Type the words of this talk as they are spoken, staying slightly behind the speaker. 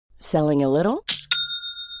Selling a little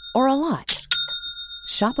or a lot?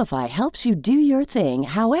 Shopify helps you do your thing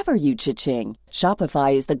however you cha-ching.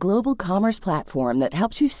 Shopify is the global commerce platform that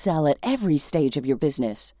helps you sell at every stage of your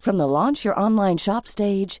business. From the launch your online shop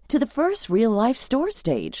stage to the first real-life store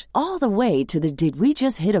stage, all the way to the did we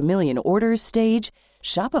just hit a million orders stage.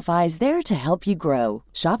 Shopify is there to help you grow.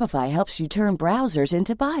 Shopify helps you turn browsers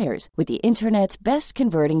into buyers with the internet's best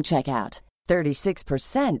converting checkout.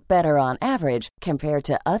 36% better on average compared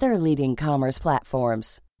to other leading commerce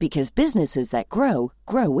platforms. Because businesses that grow,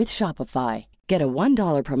 grow with Shopify. Get a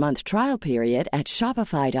 $1 per month trial period at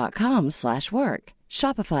shopify.com/work.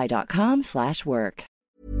 Shopify.com/work.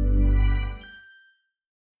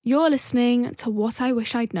 You're listening to What I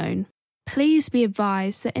Wish I'd Known. Please be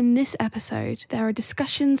advised that in this episode, there are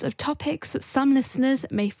discussions of topics that some listeners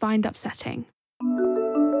may find upsetting.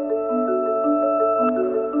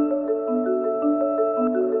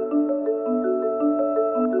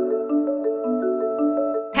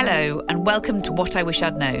 Hello and welcome to What I Wish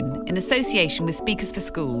I'd Known, in association with Speakers for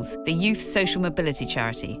Schools, the youth social mobility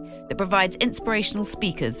charity that provides inspirational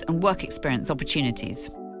speakers and work experience opportunities.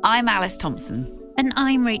 I'm Alice Thompson. And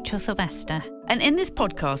I'm Rachel Sylvester. And in this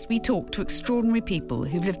podcast, we talk to extraordinary people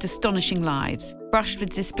who've lived astonishing lives, brushed with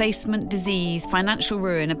displacement, disease, financial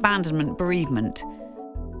ruin, abandonment, bereavement.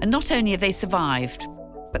 And not only have they survived,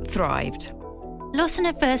 but thrived. Loss and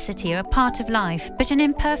adversity are a part of life, but an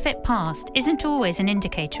imperfect past isn't always an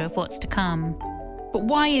indicator of what's to come. But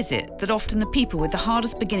why is it that often the people with the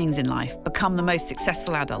hardest beginnings in life become the most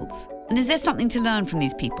successful adults? And is there something to learn from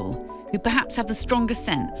these people, who perhaps have the strongest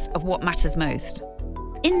sense of what matters most?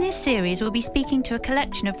 In this series, we'll be speaking to a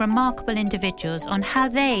collection of remarkable individuals on how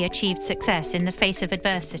they achieved success in the face of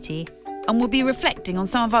adversity. And we'll be reflecting on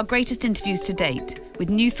some of our greatest interviews to date, with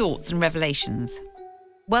new thoughts and revelations.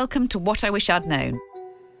 Welcome to What I Wish I'd Known.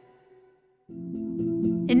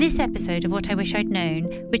 In this episode of What I Wish I'd Known,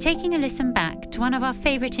 we're taking a listen back to one of our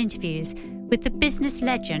favourite interviews with the business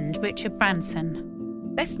legend Richard Branson.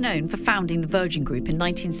 Best known for founding the Virgin Group in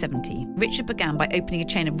 1970, Richard began by opening a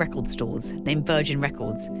chain of record stores named Virgin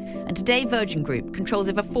Records, and today Virgin Group controls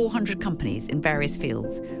over 400 companies in various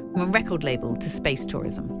fields, from a record label to space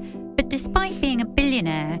tourism. But despite being a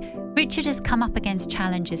billionaire, Richard has come up against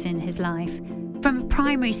challenges in his life. From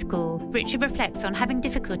primary school, Richard reflects on having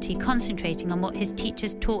difficulty concentrating on what his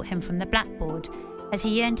teachers taught him from the blackboard, as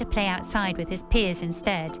he yearned to play outside with his peers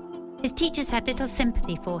instead. His teachers had little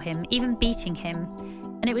sympathy for him, even beating him,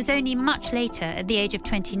 and it was only much later, at the age of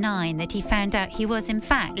 29, that he found out he was in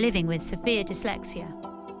fact living with severe dyslexia.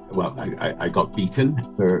 Well, I got beaten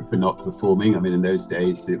for not performing. I mean, in those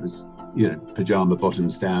days, it was, pajama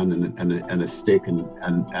bottoms down and a stick, and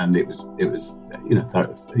it was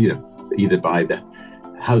either by the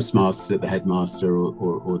housemaster, the headmaster,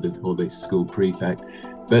 or the school prefect.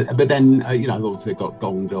 But then I've also got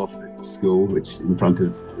gonged off at school, which in front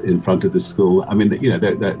of the school. I mean,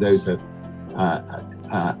 those are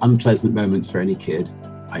unpleasant moments for any kid.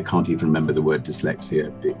 I can't even remember the word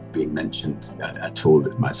dyslexia being mentioned at all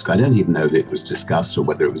at my school. I don't even know that it was discussed or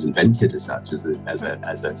whether it was invented as such as a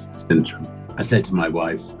syndrome. I said to my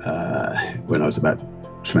wife when I was about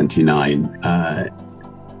 29.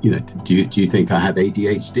 Do you think I have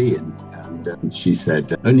ADHD? And she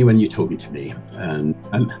said, only when you're talking to me. And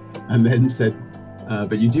then said,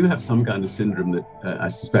 but you do have some kind of syndrome that I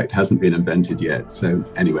suspect hasn't been invented yet. So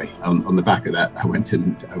anyway, on the back of that, I went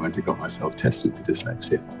and got myself tested for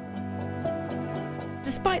dyslexia.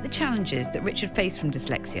 Despite the challenges that Richard faced from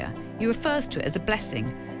dyslexia, he refers to it as a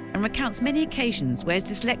blessing and recounts many occasions where his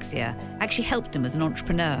dyslexia actually helped him as an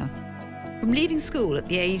entrepreneur. From leaving school at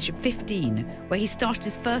the age of 15, where he started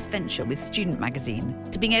his first venture with Student Magazine,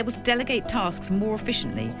 to being able to delegate tasks more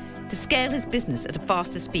efficiently, to scale his business at a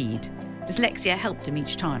faster speed, dyslexia helped him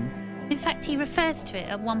each time. In fact, he refers to it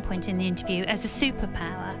at one point in the interview as a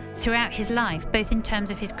superpower throughout his life, both in terms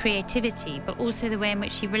of his creativity, but also the way in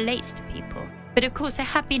which he relates to people. But of course, there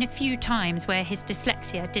have been a few times where his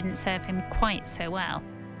dyslexia didn't serve him quite so well.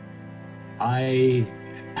 I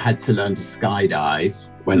had to learn to skydive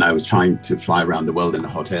when I was trying to fly around the world in a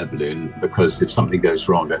hot air balloon, because if something goes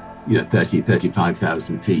wrong at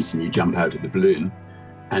 35,000 feet and you jump out of the balloon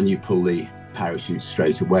and you pull the parachute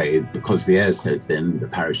straight away, because the air's so thin, the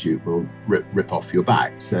parachute will rip off your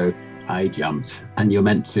back. So I jumped, and you're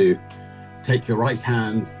meant to take your right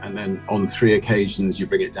hand, and then on 3 occasions you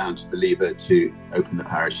bring it down to the lever to open the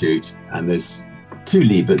parachute, and there's 2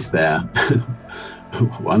 levers there.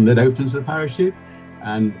 One that opens the parachute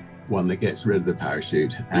and one that gets rid of the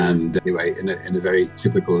parachute. And anyway, in a very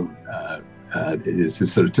typical, it's a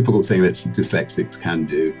sort of typical thing that dyslexics can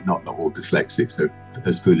do. Not all dyslexics are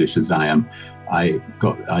as foolish as I am. I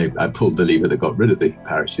pulled the lever that got rid of the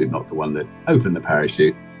parachute, not the one that opened the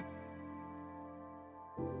parachute.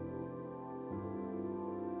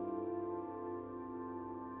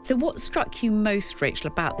 So what struck you most, Rachel,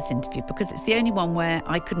 about this interview? Because it's the only one where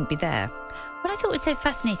I couldn't be there. What I thought was so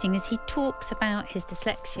fascinating is he talks about his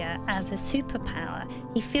dyslexia as a superpower.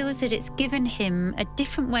 He feels that it's given him a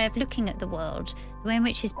different way of looking at the world. The way in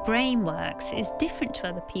which his brain works is different to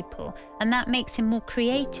other people, and that makes him more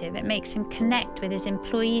creative. It makes him connect with his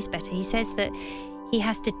employees better. He says that he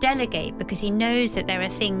has to delegate because he knows that there are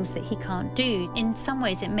things that he can't do. In some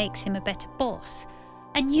ways, it makes him a better boss.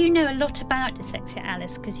 And you know a lot about dyslexia,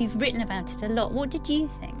 Alice, because you've written about it a lot. What did you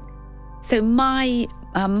think? So my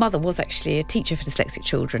mother was actually a teacher for dyslexic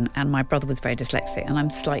children, and my brother was very dyslexic, and I'm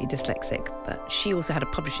slightly dyslexic, but she also had a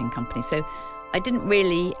publishing company. So I didn't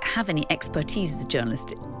really have any expertise as a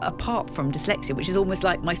journalist apart from dyslexia, which is almost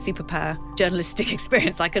like my superpower journalistic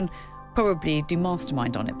experience. I can probably do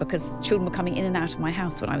mastermind on it because children were coming in and out of my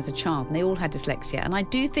house when I was a child, and they all had dyslexia. And I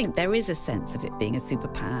do think there is a sense of it being a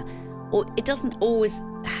superpower. Or it doesn't always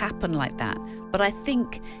happen like that. But I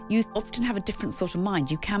think you often have a different sort of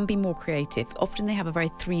mind. You can be more creative. Often they have a very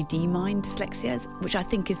 3D mind, dyslexia, which I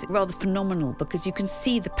think is rather phenomenal because you can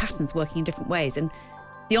see the patterns working in different ways. And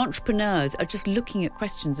the entrepreneurs are just looking at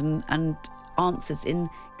questions and answers in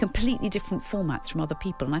completely different formats from other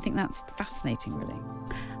people. And I think that's fascinating, really.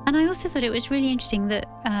 And I also thought it was really interesting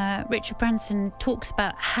that Richard Branson talks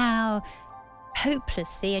about how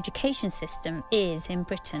hopeless the education system is in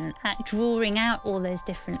Britain at drawing out all those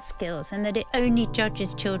different skills, and that it only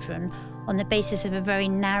judges children on the basis of a very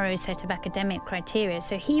narrow set of academic criteria.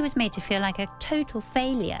 So he was made to feel like a total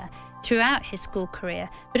failure throughout his school career.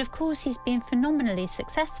 But of course, he's been phenomenally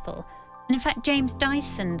successful. And in fact, James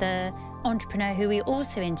Dyson, the entrepreneur who we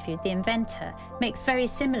also interviewed, the inventor, makes very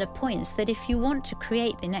similar points that if you want to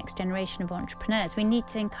create the next generation of entrepreneurs, we need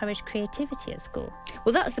to encourage creativity at school.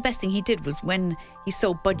 Well, that's the best thing he did was when he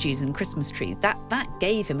sold budgies and Christmas trees. That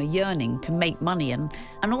gave him a yearning to make money. And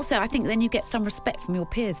also, I think then you get some respect from your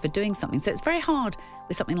peers for doing something. So it's very hard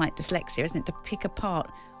with something like dyslexia, isn't it, to pick apart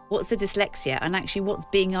what's the dyslexia and actually what's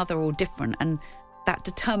being other or different, and that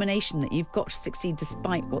determination that you've got to succeed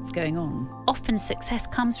despite what's going on. Often success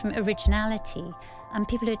comes from originality, and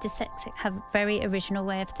people who are dyslexic have a very original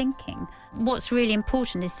way of thinking. What's really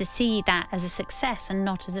important is to see that as a success and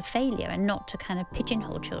not as a failure, and not to kind of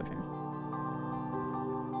pigeonhole children.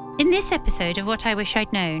 In this episode of What I Wish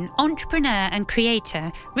I'd Known, entrepreneur and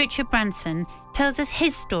creator Richard Branson tells us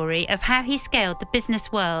his story of how he scaled the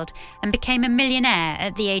business world and became a millionaire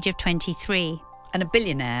at the age of 23. And a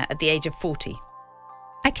billionaire at the age of 40.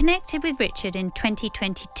 I connected with Richard in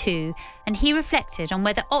 2022, and he reflected on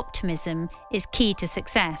whether optimism is key to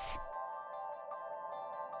success.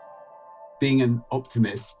 Being an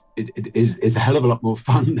optimist it is a hell of a lot more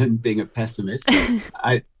fun than being a pessimist.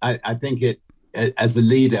 I think as a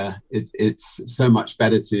leader, it's so much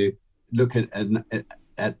better to look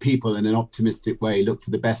at people in an optimistic way, look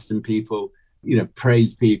for the best in people,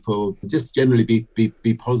 praise people, just generally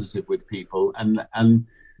be positive with people, and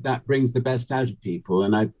that brings the best out of people.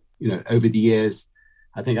 And over the years,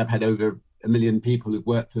 I think I've had over 1 million people who've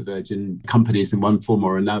worked for Virgin companies in one form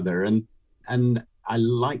or another. And I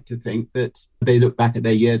like to think that they look back at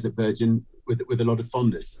their years at Virgin with a lot of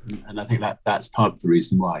fondness. And I think that's part of the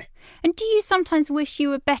reason why. And do you sometimes wish you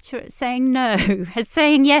were better at saying no? Has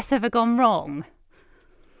saying yes ever gone wrong?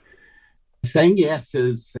 Saying yes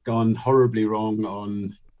has gone horribly wrong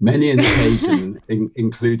on many an occasion,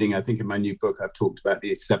 including, I think in my new book, I've talked about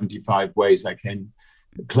the 75 ways I came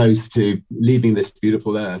close to leaving this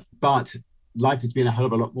beautiful earth. But life has been a hell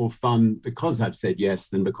of a lot more fun because I've said yes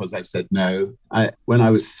than because I've said no. When I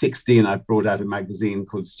was 16, I brought out a magazine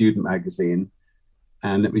called Student Magazine.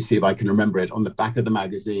 And let me see if I can remember it. On the back of the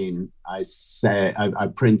magazine, I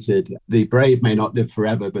printed, "The brave may not live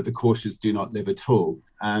forever, but the cautious do not live at all."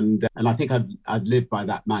 And I think I've lived by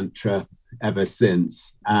that mantra ever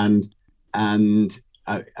since. And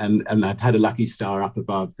I've had a lucky star up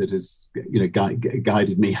above that has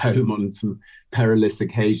guided me home on some perilous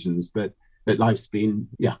occasions. But life's been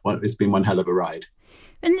it's been one hell of a ride.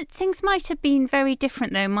 And things might have been very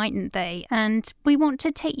different, though, mightn't they? And we want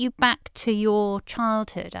to take you back to your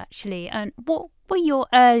childhood, actually. And what were your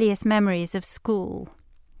earliest memories of school?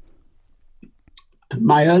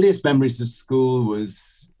 My earliest memories of school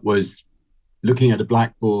was looking at a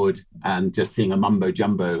blackboard and just seeing a mumbo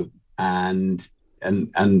jumbo and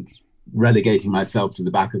relegating myself to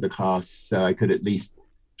the back of the class so I could at least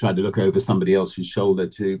try to look over somebody else's shoulder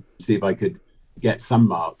to see if I could get some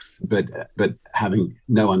marks, but having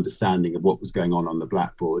no understanding of what was going on the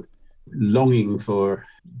blackboard. longing for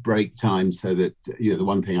break time so that, the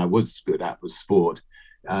one thing I was good at was sport,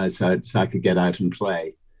 so I could get out and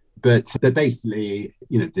play. But basically,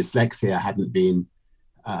 dyslexia hadn't been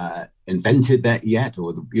invented that yet,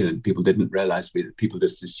 or people didn't realize. People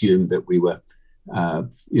just assumed that we were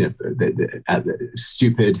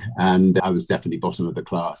stupid, and I was definitely bottom of the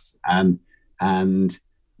class. And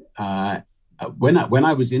when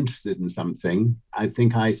I was interested in something, I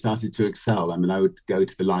think I started to excel. I mean, I would go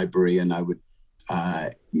to the library, and I would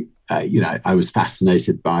I was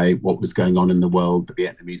fascinated by what was going on in the world: the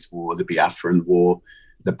Vietnamese War, the Biafran War,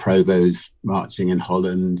 the Provos marching in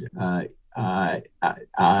Holland,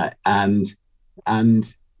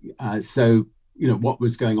 so what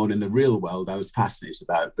was going on in the real world I was fascinated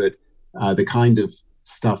about, but the kind of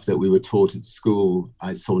stuff that we were taught at school,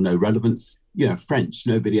 I saw no relevance. French,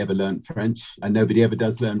 nobody ever learned French, and nobody ever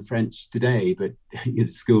does learn French today, but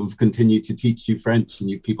schools continue to teach you French,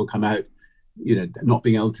 and people come out not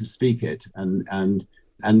being able to speak it. And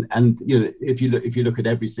if you look at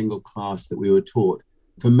every single class that we were taught,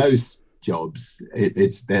 for most jobs,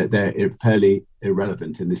 they're fairly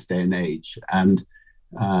irrelevant in this day and age. And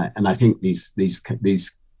I think these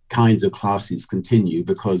kinds of classes continue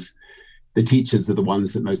because the teachers are the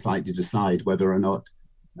ones that most likely decide whether or not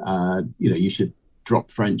you should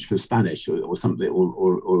drop French for Spanish or something,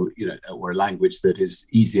 or a language that is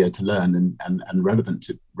easier to learn and relevant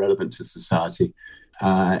to society.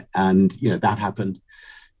 And that happened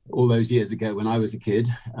all those years ago when I was a kid,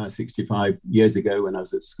 65 years ago when I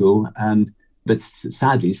was at school, but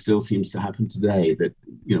sadly still seems to happen today, that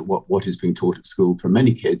what is being taught at school for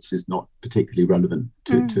many kids is not particularly relevant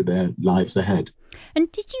to their lives ahead.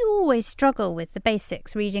 And did you always struggle with the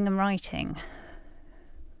basics, reading and writing?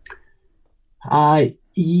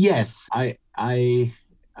 Yes, I mean,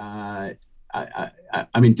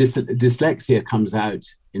 dyslexia comes out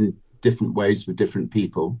in different ways with different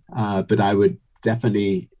people, but I would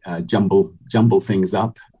definitely jumble things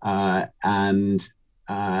up, and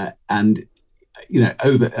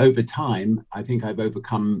over time, I think I've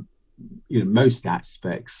overcome most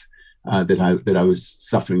aspects that I was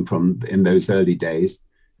suffering from in those early days.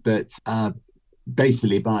 But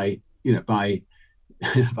basically, by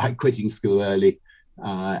by quitting school early,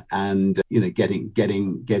 and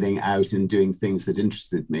getting out and doing things that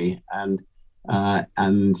interested me, and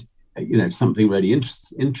something really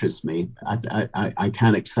interests me, I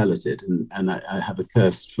can excel at it, and I have a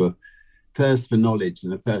thirst for knowledge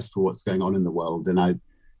and a thirst for what's going on in the world. And I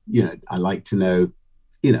like to know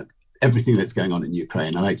everything that's going on in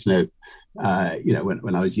Ukraine. I like to know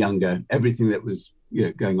when I was younger, everything that was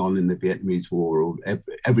going on in the Vietnamese War, or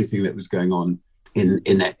everything that was going on in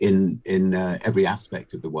every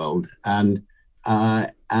aspect of the world. And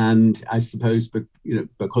I suppose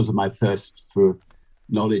because of my thirst for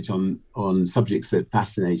knowledge on subjects that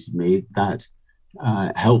fascinated me, that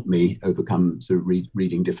helped me overcome sort of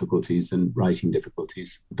reading difficulties and writing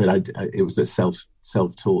difficulties. But it was a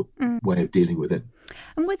self-taught way of dealing with it.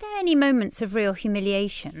 And were there any moments of real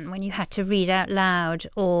humiliation when you had to read out loud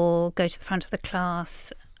or go to the front of the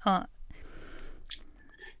class?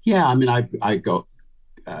 Yeah, I mean, I got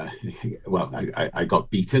I got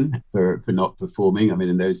beaten for not performing. I mean,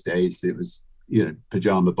 in those days, it was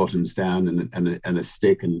pajama bottoms down and a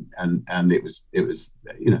stick, and it was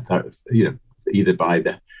either by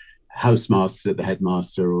the housemaster, the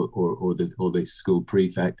headmaster, or the school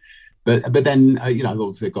prefect. But then I've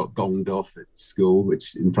also got gonged off at school,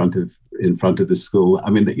 which in front of the school. I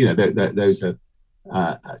mean, those are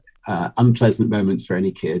unpleasant moments for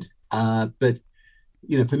any kid. But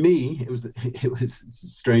for me, it was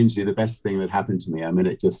strangely the best thing that happened to me. I mean,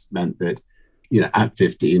 it just meant that at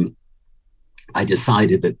 15, I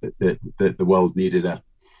decided that the world needed a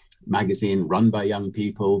magazine run by young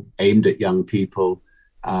people, aimed at young people,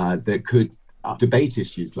 that could debate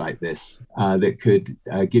issues like this, that could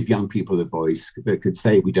give young people a voice, that could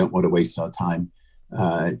say we don't want to waste our time,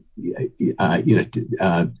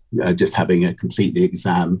 just having a completely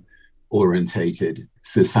exam-orientated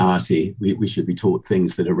society. We should be taught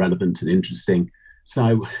things that are relevant and interesting. So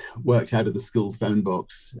I worked out of the school phone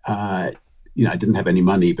box. I didn't have any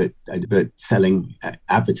money, but selling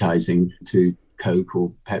advertising to Coke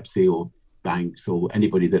or Pepsi or banks or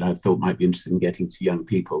anybody that I thought might be interested in getting to young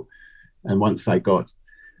people. And once I got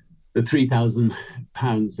the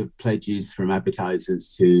 £3,000 of pledges from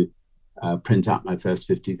advertisers to print out my first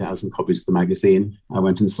 50,000 copies of the magazine, I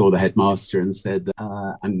went and saw the headmaster and said,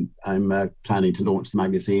 "I'm planning to launch the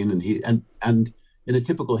magazine." And he and in a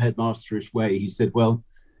typical headmasterish way, he said, "Well,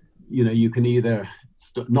 you can either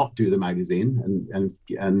not do the magazine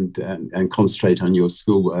and concentrate on your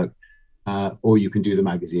schoolwork, or you can do the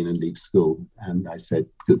magazine and leave school. And I said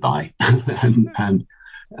goodbye, and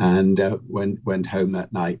went home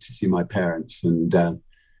that night to see my parents. And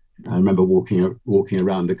I remember walking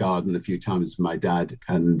around the garden a few times with my dad,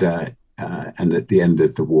 and at the end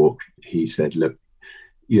of the walk, he said, "Look,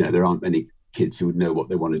 there aren't many kids who would know what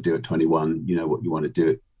they want to do at 21. You know what you want to do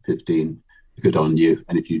at 15. Good on you.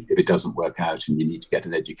 And if it doesn't work out and you need to get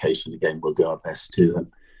an education again, we'll do our best to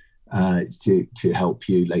help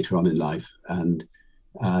you later on in life." And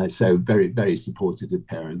so very, very supportive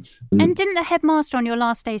parents. And didn't the headmaster on your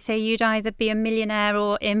last day say you'd either be a millionaire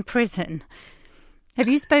or in prison? Have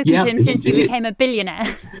you spoken to him since you became a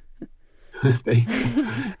billionaire?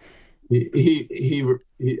 He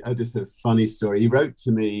just a funny story. He wrote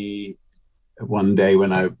to me one day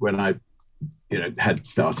when I had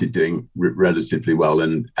started doing relatively well,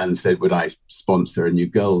 and said, would I sponsor a new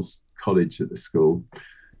girls' college at the school?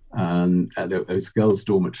 Those girls'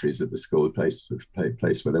 dormitories at the school, a place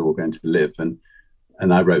where they were all going to live. And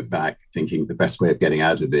I wrote back thinking the best way of getting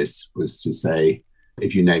out of this was to say,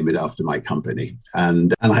 if you name it after my company.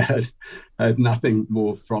 And I heard nothing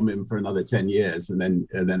more from him for another 10 years. And then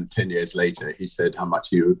 10 years later, he said how much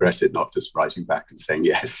he regretted not just writing back and saying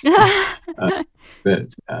yes. But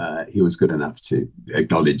he was good enough to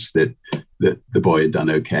acknowledge that the boy had done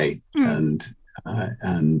okay. And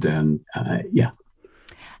yeah.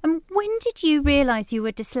 And when did you realise you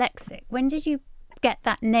were dyslexic? When did you get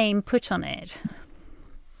that name put on it?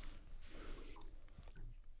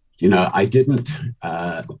 I didn't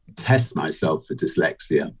test myself for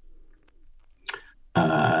dyslexia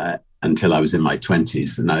until I was in my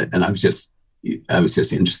 20s, and I was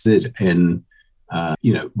just interested in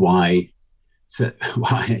why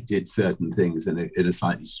I did certain things in a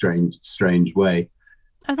slightly strange way.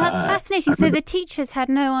 Oh, that's fascinating. So the teachers had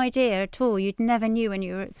no idea at all. You'd never knew when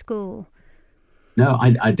you were at school. No,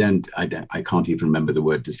 I can't even remember the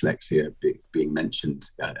word dyslexia being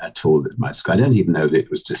mentioned at all at my school. I don't even know that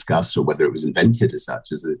it was discussed or whether it was invented as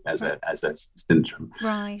such as a syndrome.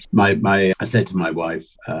 Right. I said to my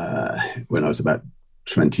wife when I was about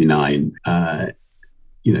 29, do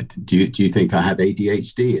you think I have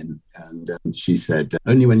ADHD? And she said,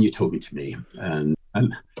 only when you're talking to me. And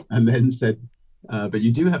then said, but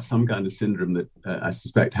you do have some kind of syndrome that I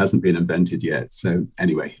suspect hasn't been invented yet. So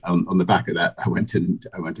anyway, on the back of that, I went and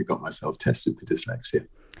got myself tested for dyslexia.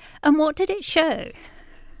 And what did it show?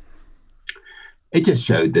 It just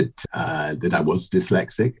showed that I was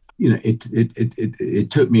dyslexic. It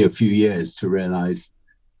took me a few years to realize,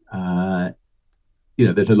 that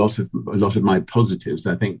a lot of my positives,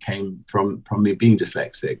 I think, came from me being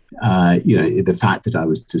dyslexic. The fact that I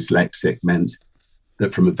was dyslexic meant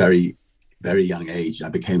that from a very, very young age, I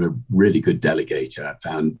became a really good delegator. I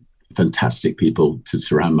found fantastic people to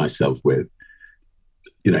surround myself with.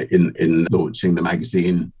 In launching the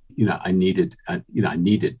magazine, I needed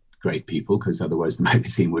great people, because otherwise the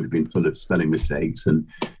magazine would have been full of spelling mistakes. And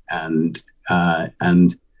I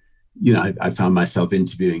found myself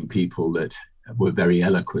interviewing people that were very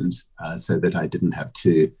eloquent, so that I didn't have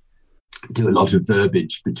to do a lot of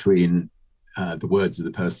verbiage between the words of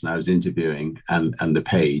the person I was interviewing and the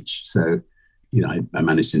page. So, I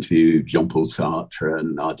managed to interview Jean-Paul Sartre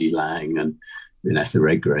and R.D. Laing and Vanessa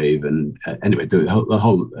Redgrave. And anyway,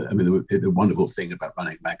 the wonderful thing about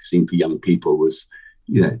running a magazine for young people was,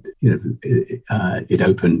 it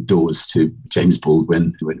opened doors to James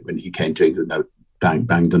Baldwin when he came to England.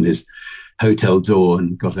 Banged on his hotel door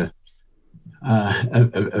and got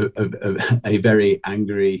a very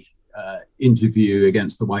angry interview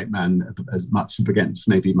against the white man, as much against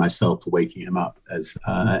maybe myself for waking him up as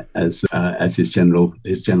his general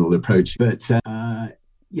approach. But so I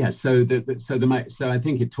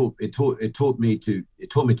think it taught me to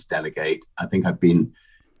delegate. I think I've been,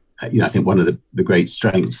 I think one of the great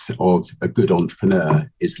strengths of a good entrepreneur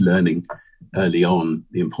is learning early on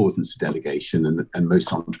the importance of delegation, and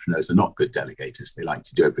most entrepreneurs are not good delegators. They like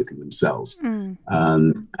to do everything themselves. And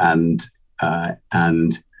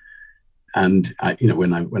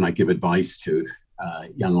when I give advice to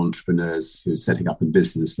young entrepreneurs who are setting up in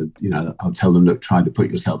business, that I'll tell them, look, try to put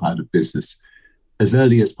yourself out of business as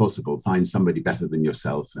early as possible. Find somebody better than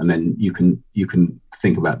yourself, and then you can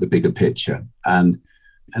think about the bigger picture. And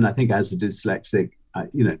I think as a dyslexic,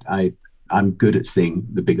 I'm good at seeing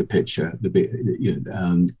the bigger picture.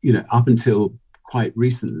 Up until quite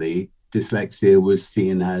recently, dyslexia was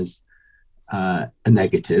seen as a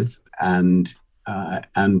negative, and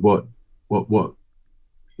what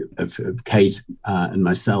Kate and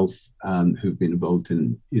myself, who've been involved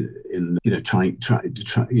in trying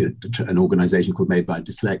an organisation called Made by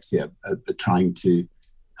Dyslexia, trying to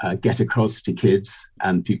get across to kids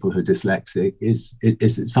and people who are dyslexic is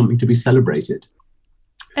something to be celebrated.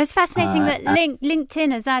 It's fascinating that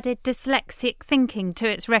LinkedIn has added dyslexic thinking to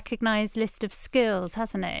its recognised list of skills,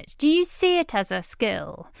 hasn't it? Do you see it as a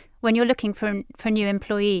skill when you're looking for new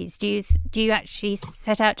employees? Do you actually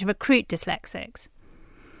set out to recruit dyslexics?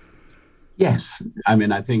 Yes, I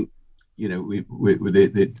mean, I think with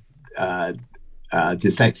the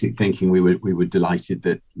dyslexic thinking, we were delighted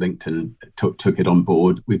that LinkedIn took it on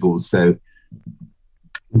board. We've also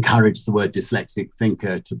encouraged the word dyslexic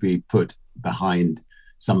thinker to be put behind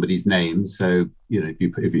somebody's name. So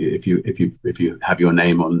if you have your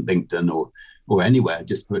name on LinkedIn or anywhere,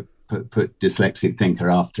 just put dyslexic thinker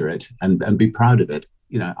after it and be proud of it.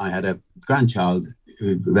 I had a grandchild who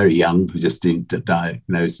was very young, who was just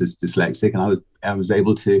diagnosed as dyslexic, and I was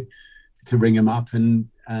able to ring him up and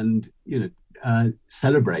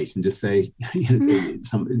celebrate and just say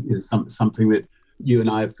something that you and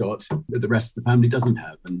I have got that the rest of the family doesn't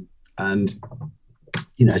have,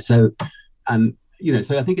 so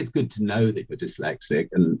I think it's good to know that you're dyslexic,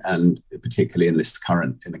 and particularly in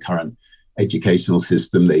the current educational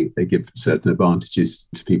system, they give certain advantages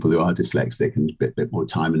to people who are dyslexic and a bit more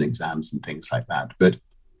time in exams and things like that. But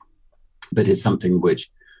it's something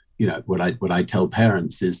which, what I tell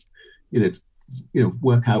parents is,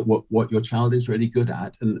 work out what your child is really good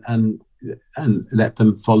at and let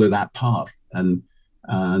them follow that path, and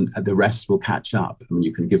the rest will catch up. I mean,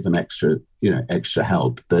 you can give them extra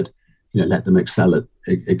help, but let them excel at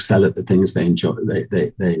the things they enjoy,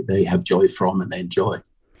 they have joy from and they enjoy.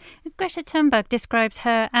 Greta Thunberg describes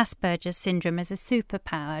her Asperger's syndrome as a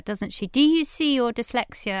superpower, doesn't she? Do you see your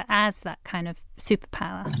dyslexia as that kind of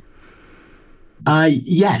superpower?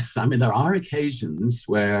 Yes. I mean, there are occasions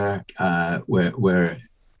where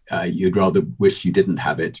you'd rather wish you didn't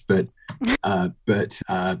have it, but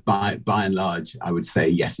by and large, I would say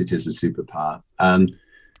yes, it is a superpower.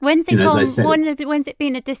 When's it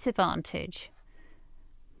been a disadvantage?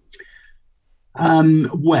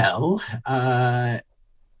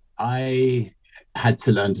 I had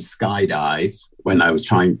to learn to skydive when I was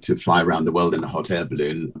trying to fly around the world in a hot air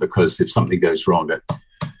balloon, because if something goes wrong at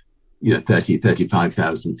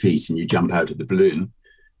 35,000 feet and you jump out of the balloon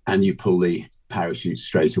and you pull the parachute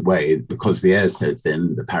straight away, because the air is so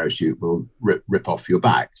thin, the parachute will rip off your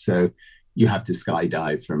back. So you have to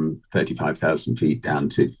skydive from 35,000 feet down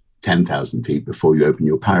to 10,000 feet before you open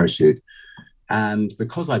your parachute. And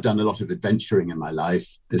because I've done a lot of adventuring in my life,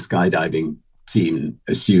 the skydiving team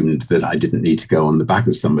assumed that I didn't need to go on the back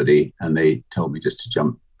of somebody, and they told me just to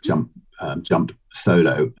jump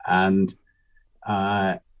solo. And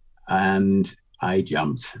I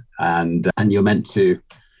jumped, and you're meant to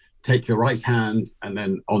take your right hand, and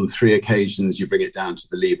then on 3 occasions you bring it down to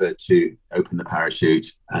the lever to open the parachute.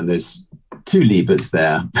 And there's 2 levers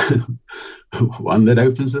there, one that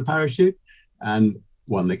opens the parachute and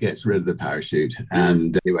one that gets rid of the parachute.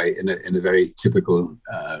 And anyway, in a very typical,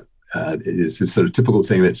 it's a sort of typical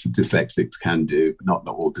thing that dyslexics can do. Not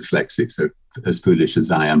all dyslexics are as foolish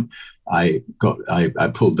as I am. I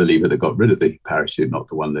pulled the lever that got rid of the parachute, not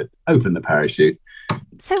the one that opened the parachute.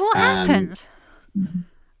 So what happened?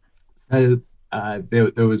 So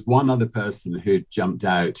there was one other person who jumped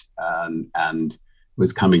out and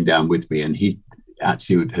was coming down with me, and he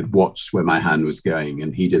actually had watched where my hand was going,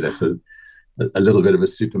 and he did a little bit of a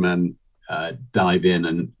Superman dive in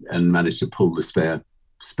and managed to pull the spare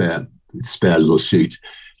little chute.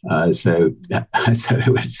 So it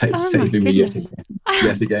was saving me yet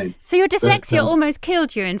again. So your dyslexia almost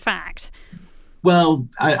killed you, in fact. Well,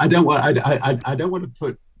 I don't want to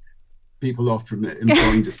put people off from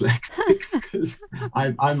employing dyslexics, because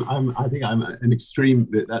I think I'm an extreme.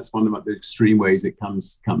 That's one of the extreme ways it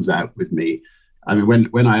comes out with me. I mean,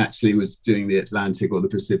 when I actually was doing the Atlantic or the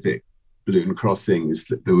Pacific balloon crossings,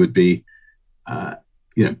 there would be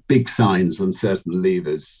big signs on certain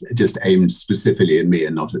levers just aimed specifically at me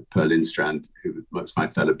and not at Pearl Instrand, who was my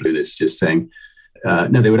fellow balloonists, just saying,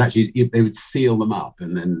 no, they would seal them up,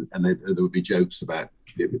 and there would be jokes about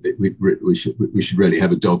we should really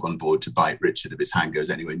have a dog on board to bite Richard if his hand goes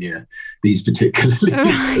anywhere near these particular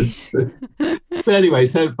levers. Right. But anyway,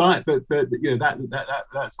 so that's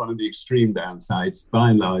one of the extreme downsides. By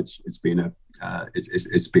and large, it's been a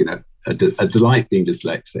delight being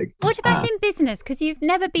dyslexic. What about in business? Because you've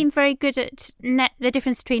never been very good at the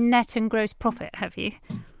difference between net and gross profit, have you?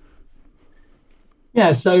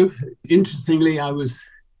 Yeah, so interestingly, I was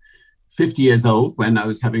 50 years old when I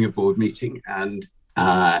was having a board meeting, and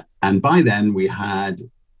by then we had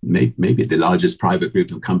maybe the largest private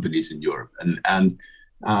group of companies in Europe, and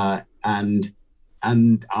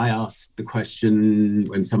And I asked the question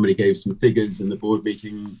when somebody gave some figures in the board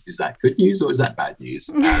meeting, is that good news or is that bad news?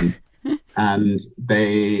 And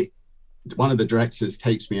one of the directors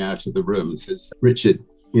takes me out of the room and says, Richard,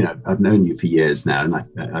 I've known you for years now, and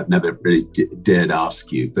I've never really dared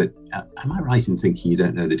ask you, but am I right in thinking you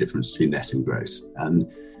don't know the difference between net and gross? And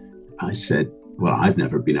I said, well, I've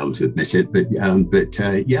never been able to admit it, but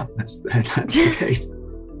yeah, that's the case.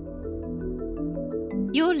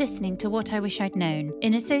 You're listening to What I Wish I'd Known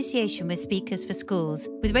in association with Speakers for Schools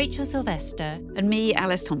with Rachel Sylvester and me,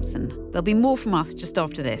 Alice Thompson. There'll be more from us just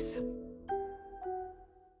after this.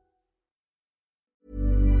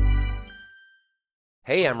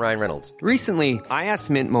 Hey, I'm Ryan Reynolds. Recently, I asked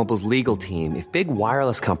Mint Mobile's legal team if big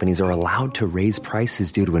wireless companies are allowed to raise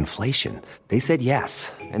prices due to inflation. They said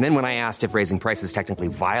yes. And then when I asked if raising prices technically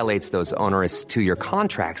violates those onerous 2-year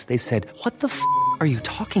contracts, they said, what the f*** are you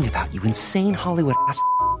talking about, you insane Hollywood ass f-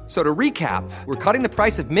 So to recap, we're cutting the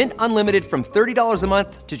price of Mint Unlimited from $30 a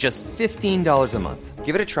month to just $15 a month.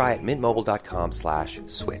 Give it a try at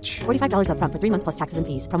mintmobile.com/switch. $45 up front for 3 months plus taxes and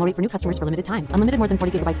fees. Promo rate for new customers for limited time. Unlimited more than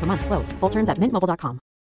 40 gigabytes per month. Slows full terms at mintmobile.com.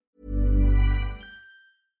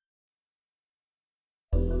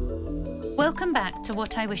 Welcome back to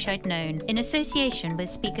What I Wish I'd Known in association with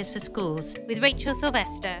Speakers for Schools with Rachel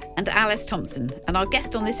Sylvester and Alice Thompson. And our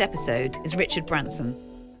guest on this episode is Richard Branson.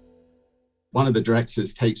 One of the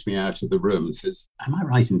directors takes me out of the room and says, am I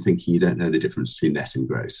right in thinking you don't know the difference between net and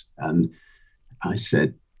gross? And I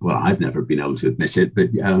said, well, I've never been able to admit it,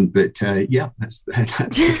 but yeah, that's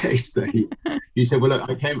the case. So he said, well, look,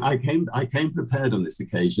 I came prepared on this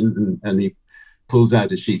occasion, and he pulls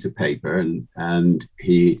out a sheet of paper and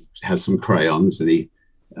he has some crayons, and he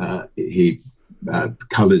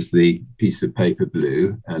colors the piece of paper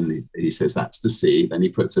blue, and he says that's the sea. Then he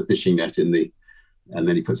puts a fishing net and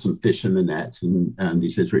then he puts some fish in the net, and he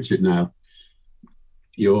says, Richard, now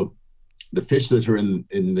the fish that are in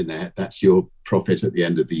the net, that's your profit at the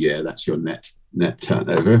end of the year. That's your net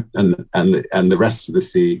turnover, and the rest of the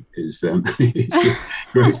sea is your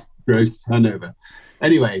gross turnover.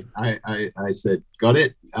 Anyway, I said, got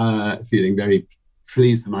it. Feeling very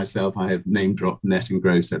pleased with myself. I have name dropped net and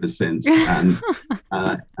gross ever since, and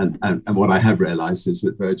what I have realised is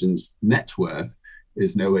that Virgin's net worth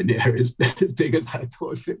is nowhere near as big as I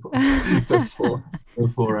thought it was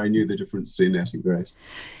before I knew the difference between net and gross.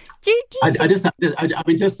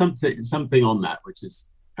 Just something on that, which is,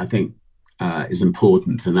 I think, is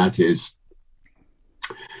important, and that is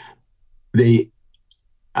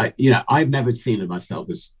I've never seen myself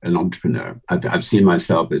as an entrepreneur. I've seen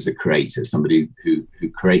myself as a creator, somebody who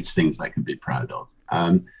creates things I can be proud of.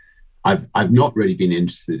 I've not really been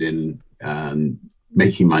interested in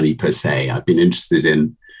making money per se. I've been interested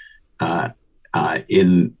in the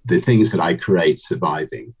things that I create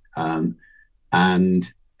surviving, and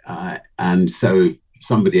so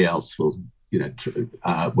somebody else will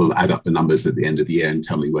add up the numbers at the end of the year and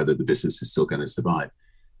tell me whether the business is still going to survive.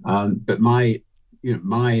 But my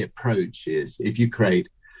approach is, if you create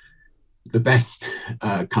the best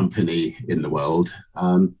company in the world,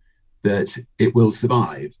 that it will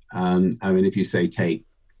survive. If you say take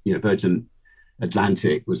Virgin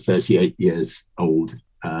Atlantic was 38 years old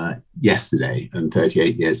yesterday, and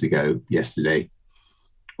 38 years ago yesterday,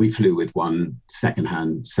 we flew with one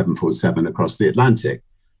secondhand 747 across the Atlantic.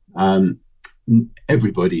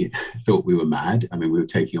 Everybody thought we were mad. We were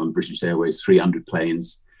taking on British Airways 300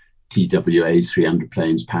 planes, TWA's 300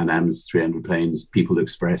 planes, Pan Am's 300 planes, People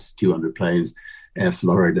Express 200 planes, Air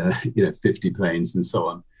Florida 50 planes, and so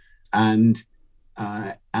on. And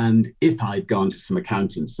if I'd gone to some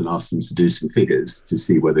accountants and asked them to do some figures to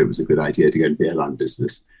see whether it was a good idea to go into the airline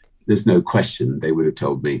business, there's no question they would have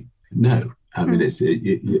told me no.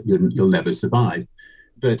 You'll never survive.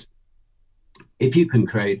 But if you can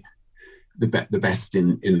create the best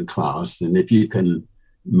in the class, and if you can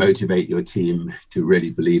motivate your team to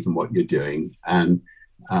really believe in what you're doing, and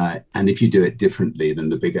if you do it differently than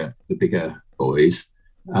the bigger boys,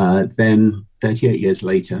 then 38 years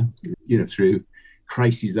later, through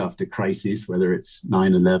crises after crises, whether it's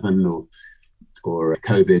 9/11 or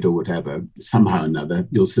COVID or whatever, somehow or another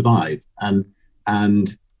you'll survive. And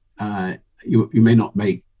you may not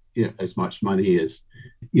make as much money as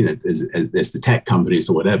there's the tech companies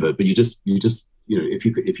or whatever, but you just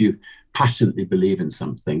if you passionately believe in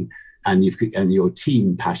something, and your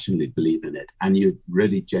team passionately believe in it, and you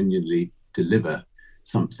really genuinely deliver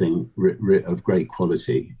something of great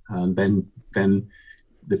quality, then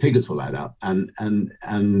the figures will add up. And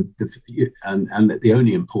the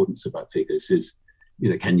only importance about figures is,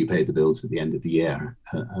 can you pay the bills at the end of the year?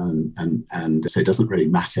 And so it doesn't really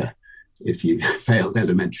matter if you failed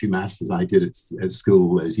elementary maths, as I did at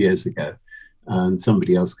school those years ago, and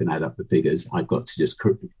somebody else can add up the figures. I've got to just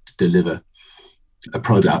deliver a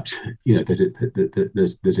product,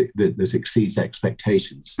 that exceeds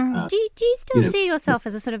expectations. Do you still see yourself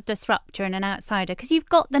as a sort of disruptor and an outsider? Because you've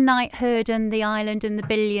got the knighthood and the island and the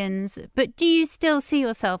billions, but do you still see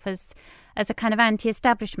yourself as a kind of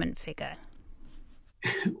anti-establishment figure?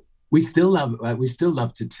 We still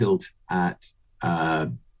love to tilt at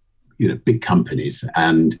big companies,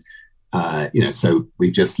 and so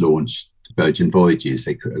we've just launched Virgin Voyages,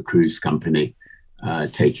 a cruise company,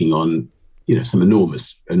 taking on some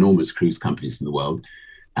enormous cruise companies in the world.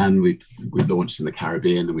 And we've launched in the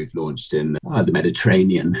Caribbean, and we've launched in the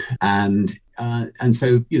Mediterranean, and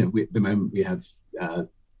so at the moment we have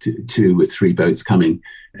 2 or 3 boats coming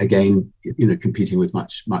again, competing with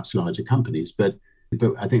much larger companies. But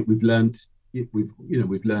I think we've learned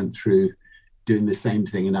through doing the same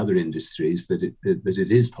thing in other industries that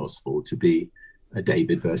it is possible to be a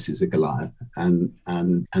David versus a Goliath and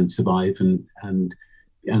survive and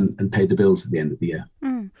pay the bills at the end of the year.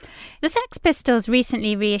 The Sex Pistols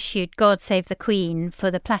recently reissued God Save the Queen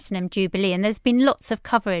for the Platinum Jubilee, and there's been lots of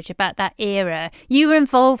coverage about that era. You were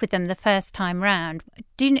involved with them the first time round.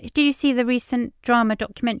 Did you see the recent drama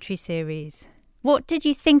documentary series? What did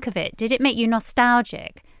you think of it? Did it make you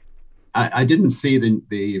nostalgic? I didn't see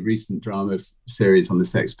the recent drama series on the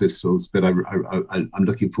Sex Pistols, but I'm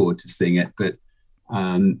looking forward to seeing it. But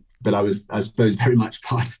I was, I suppose, very much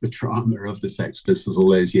part of the drama of the Sex Pistols all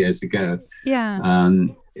those years ago. Yeah.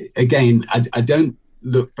 Again, I don't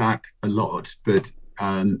look back a lot, but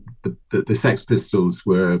the Sex Pistols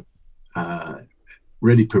were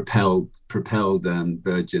really propelled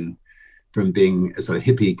Virgin from being a sort of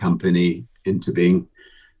hippie company into being,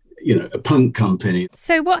 a punk company.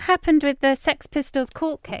 So what happened with the Sex Pistols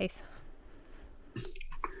court case?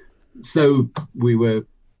 So we were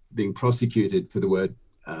being prosecuted for the word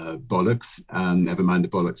bollocks, never mind the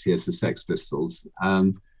bollocks, here's the Sex Pistols.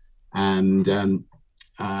 And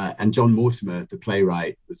John Mortimer, the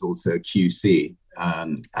playwright, was also a QC,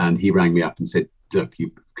 and he rang me up and said, look,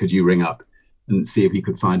 could you ring up and see if you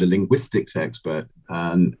could find a linguistics expert?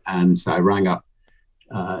 And so I rang up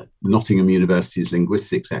Nottingham University's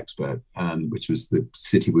linguistics expert, which was the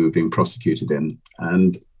city we were being prosecuted in.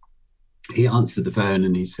 And he answered the phone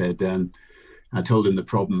and he said, I told him the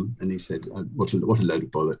problem, and he said, what a load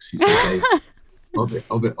of bollocks. He said, they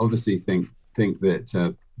obviously think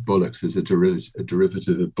that bollocks is a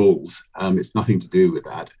derivative of balls. It's nothing to do with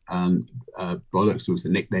that. Bollocks was a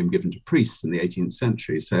nickname given to priests in the 18th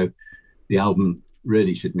century. So the album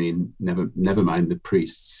really should mean never mind the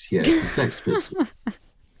priests, here's the Sex Pistols.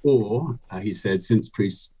 Or, he said, since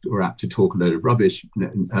priests were apt to talk a load of rubbish,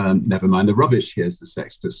 never mind the rubbish, here's the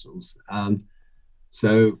Sex Pistols.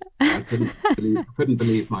 So I couldn't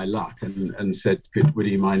believe my luck, and said, would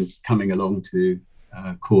you mind coming along to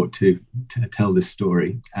court to tell this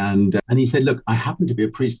story? And he said, look, I happen to be a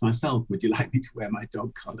priest myself. Would you like me to wear my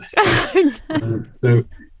dog collar? So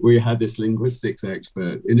we had this linguistics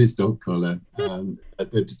expert in his dog collar.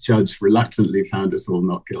 The judge reluctantly found us all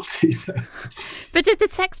not guilty. So. But did the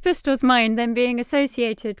Sex Pistols mind them being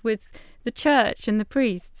associated with the church and the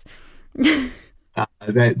priests? As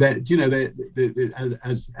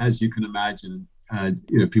you can imagine,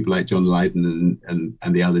 people like John Lydon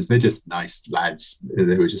and the others, they're just nice lads.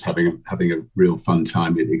 They were just having a real fun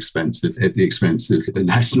time at the expense of the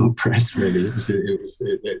national press. Really,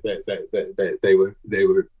 they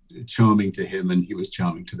were charming to him, and he was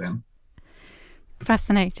charming to them.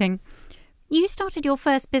 Fascinating. You started your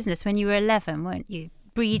first business when you were 11, weren't you?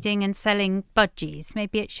 Breeding and selling budgies.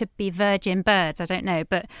 Maybe it should be virgin birds, I don't know.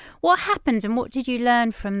 But what happened and what did you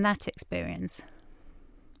learn from that experience?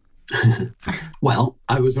 Well,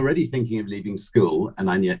 I was already thinking of leaving school,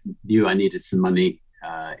 and I knew I needed some money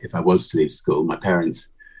if I was to leave school. My parents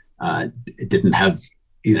didn't have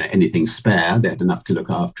anything spare. They had enough to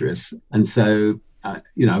look after us. And so, I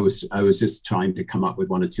was just trying to come up with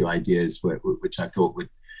 1 or 2 ideas which I thought would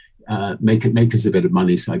make us a bit of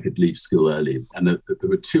money so I could leave school early. And there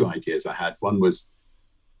were 2 ideas I had. One was,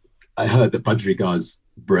 I heard that budgerigars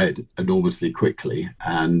bred enormously quickly,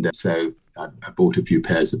 and so I bought a few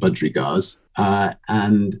pairs of budgerigars.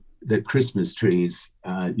 And the Christmas trees,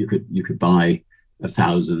 you could buy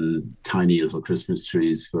 1,000 tiny little Christmas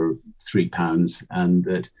trees for £3, and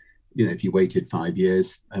that if you waited 5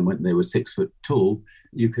 years and when they were 6 foot tall,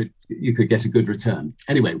 you could get a good return.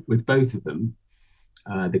 Anyway, with both of them,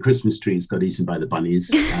 the Christmas trees got eaten by the bunnies,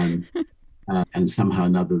 and somehow or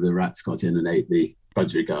another the rats got in and ate the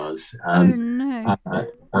budgerigars. Oh no!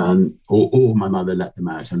 or my mother let them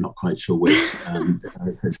out. I'm not quite sure which.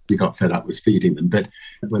 Because we got fed up with feeding them. But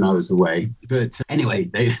when I was away, but anyway,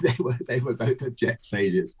 they were both abject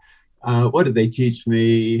failures. What did they teach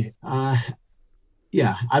me?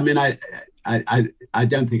 Yeah, I mean, I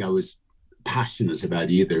don't think I was passionate about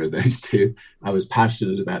either of those two. I was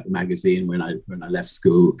passionate about the magazine when I left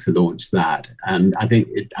school to launch that, and I think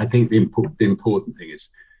the important thing is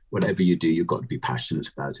whatever you do, you've got to be passionate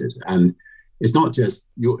about it. And it's not just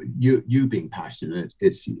you being passionate;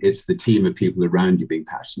 it's the team of people around you being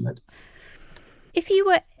passionate. If you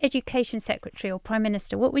were Education Secretary or Prime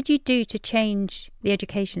Minister, what would you do to change the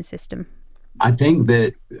education system? I think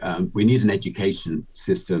that we need an education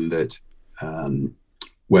system that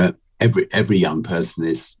where every young person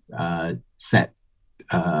is set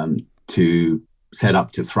up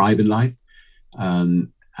to thrive in life,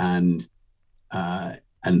 and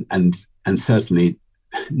certainly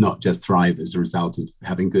not just thrive as a result of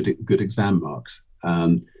having good exam marks.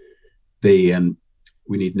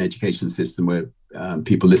 We need an education system where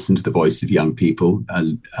people listen to the voice of young people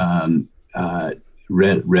and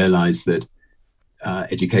realize that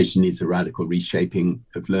education needs a radical reshaping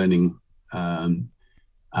of learning, and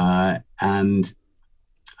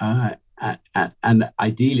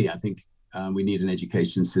ideally, I think we need an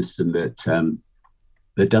education system that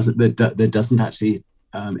doesn't actually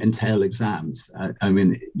entail exams. I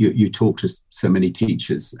mean, you talk to so many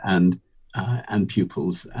teachers and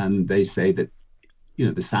pupils, and they say that, you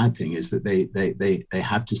know, the sad thing is that they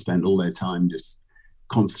have to spend all their time just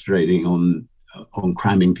concentrating on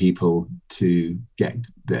cramming people to get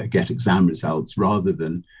exam results rather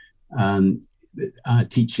than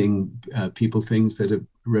teaching people things that are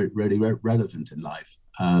really relevant in life.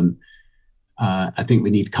 I think we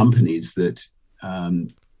need companies that I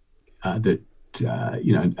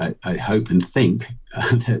hope and think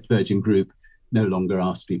that Virgin Group no longer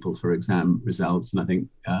asks people for exam results, and I think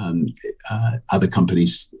other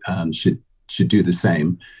companies should do the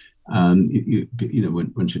same.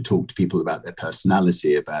 One should talk to people about their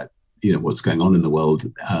personality, about what's going on in the world,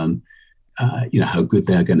 how good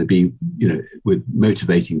they're going to be, with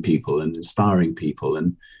motivating people and inspiring people,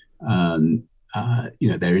 and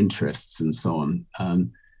their interests and so on,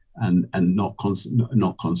 and not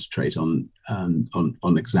concentrate on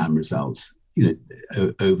exam results.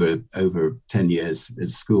 Over 10 years at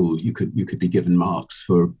school, you could be given marks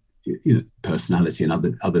for personality and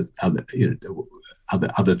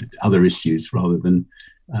other issues rather than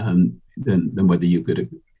whether you're good at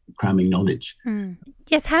cramming knowledge.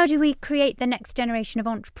 Yes, how do we create the next generation of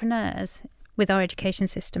entrepreneurs with our education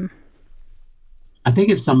system? I think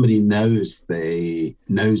if somebody knows they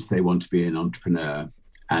want to be an entrepreneur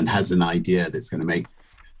and has an idea that's going to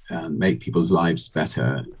make people's lives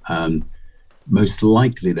better, most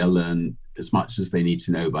likely they'll learn as much as they need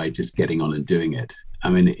to know by just getting on and doing it. I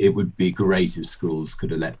mean, it would be great if schools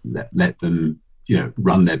could have let them,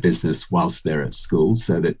 run their business whilst they're at school,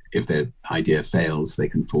 so that if their idea fails, they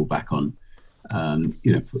can fall back on,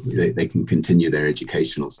 they can continue their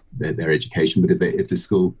education. But if the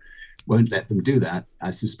school won't let them do that, I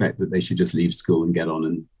suspect that they should just leave school and get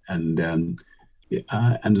on and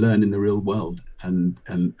learn in the real world. And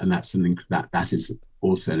that's something that is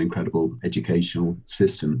also an incredible educational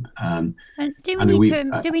system. And do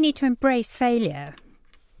we need to embrace failure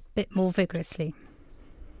a bit more vigorously?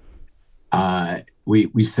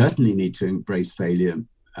 We certainly need to embrace failure,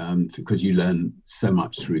 because you learn so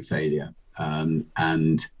much through failure, there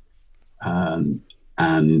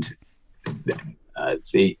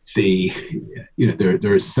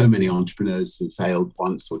are so many entrepreneurs who failed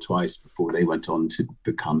once or twice before they went on to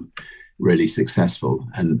become really successful,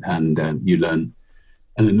 and you learn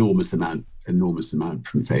an enormous amount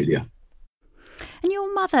from failure. And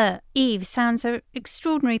your mother, Eve, sounds an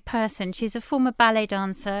extraordinary person. She's a former ballet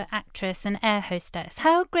dancer, actress and air hostess.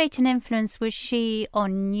 How great an influence was she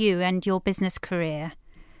on you and your business career?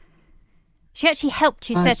 She actually helped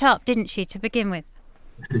you set up, didn't she, to begin with?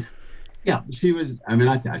 Yeah, she was. I mean,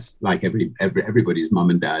 I like everybody's mum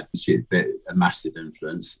and dad. They're a massive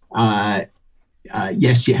influence.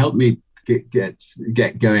 Yes, she helped me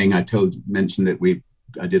get going. I mentioned that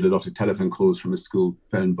I did a lot of telephone calls from a school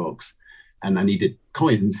phone box, and I needed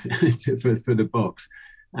coins for the box,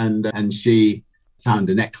 and she found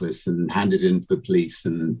a necklace and handed it in to the police,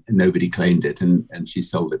 and nobody claimed it, and she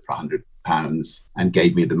sold it for £100 and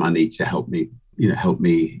gave me the money to help me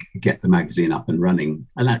get the magazine up and running.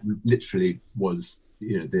 And that literally was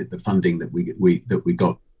the funding that we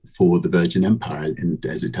got for the Virgin Empire. And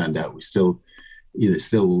as it turned out, we still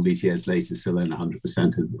all these years later still own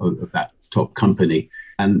 100% of that top company.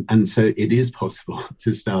 And so it is possible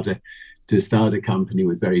to start start a company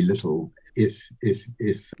with very little, if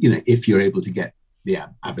you're able to get the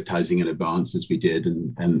advertising in advance, as we did,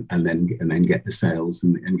 and then get the sales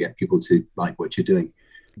and get people to like what you're doing.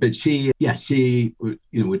 But she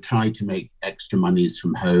would try to make extra monies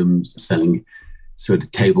from home, selling sort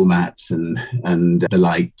of table mats and the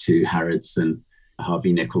like to Harrods and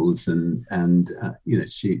Harvey Nichols, and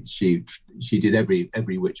she did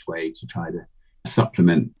every which way to try to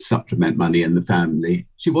supplement money in the family.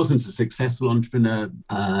 She wasn't a successful entrepreneur,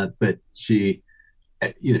 but she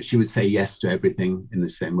would say yes to everything in the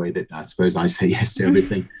same way that I suppose I say yes to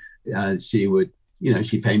everything. She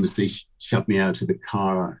famously shoved me out of the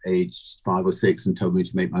car aged 5 or 6 and told me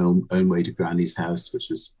to make my own way to Granny's house, which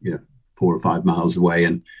was 4 or 5 miles away.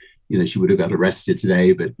 And she would have got arrested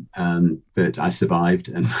today, but I survived,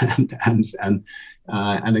 and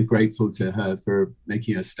I'm grateful to her for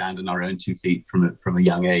making us stand on our own 2 feet from a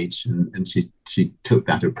young age. And she took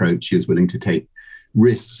that approach. She was willing to take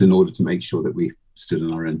risks in order to make sure that we stood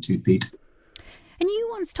on our own 2 feet. And you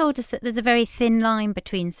once told us that there's a very thin line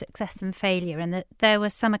between success and failure, and that there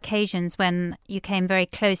were some occasions when you came very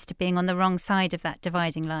close to being on the wrong side of that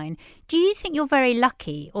dividing line. Do you think you're very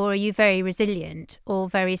lucky, or are you very resilient, or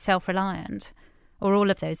very self-reliant, or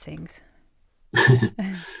all of those things?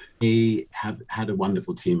 We have had a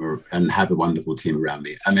wonderful team and have a wonderful team around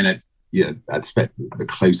me. I mean, I expect the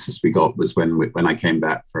closest we got was when I came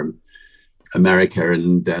back from America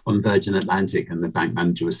and on Virgin Atlantic, and the bank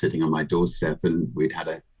manager was sitting on my doorstep, and we'd had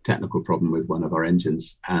a technical problem with one of our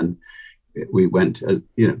engines, and we went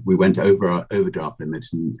over our overdraft limit,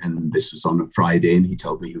 and this was on a Friday, and he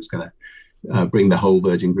told me he was going to bring the whole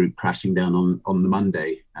Virgin Group crashing down on the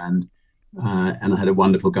Monday, and I had a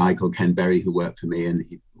wonderful guy called Ken Berry who worked for me, and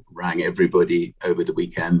he rang everybody over the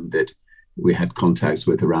weekend that we had contacts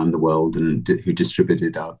with around the world, and who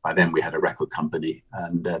distributed by then we had a record company,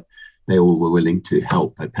 and they all were willing to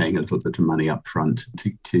help by paying a little bit of money up front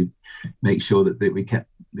to make sure that we kept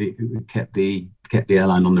the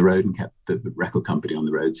airline on the road and kept the record company on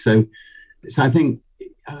the road. So I think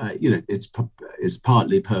it's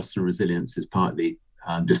partly personal resilience, it's partly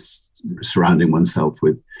just surrounding oneself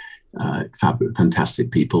with fantastic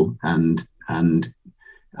people, and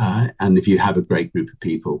if you have a great group of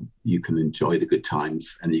people, you can enjoy the good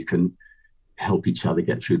times and you can help each other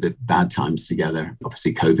get through the bad times together.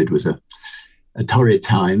 Obviously, COVID was a torrid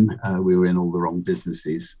time. We were in all the wrong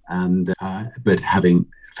businesses, but having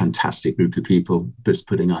a fantastic group of people, just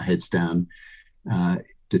putting our heads down,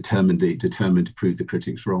 determined to prove the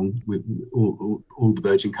critics wrong. All the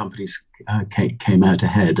Virgin companies came out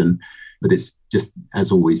ahead, but it's just,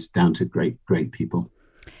 as always, down to great people.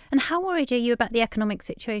 And how worried are you about the economic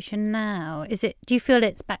situation now? Do you feel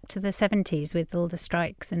it's back to the 70s with all the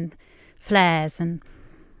strikes and flares? And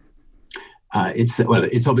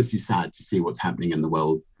it's obviously sad to see what's happening in the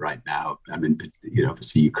world right now. I mean,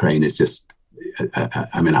 obviously Ukraine is just.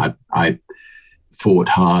 I fought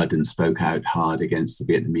hard and spoke out hard against the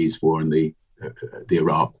Vietnamese War and the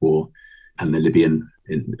Iraq War and the Libyan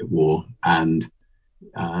war, and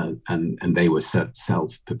they were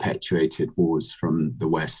self-perpetuated wars from the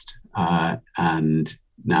West, and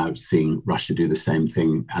now seeing Russia do the same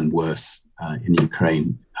thing and worse in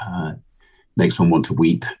Ukraine makes one want to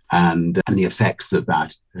weep, and the effects of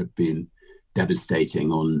that have been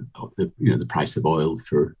devastating on the price of oil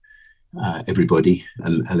for everybody,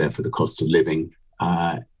 and therefore the cost of living.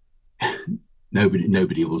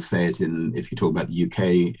 Nobody will say it if you talk about the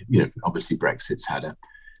UK. Obviously Brexit's had a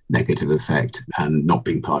negative effect, and not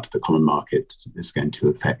being part of the common market is going to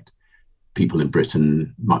affect people in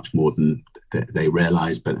Britain much more than they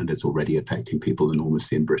realise, and it's already affecting people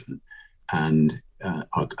enormously in Britain. And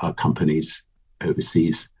our companies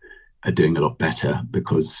overseas are doing a lot better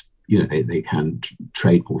because they can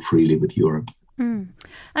trade more freely with Europe. Mm.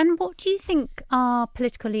 And what do you think our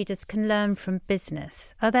political leaders can learn from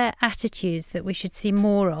business? Are there attitudes that we should see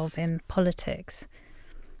more of in politics?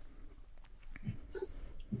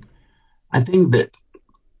 I think that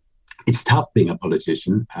it's tough being a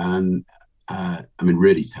politician, and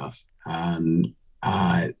really tough. And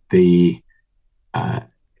you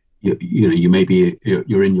may be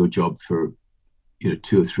you're in your job for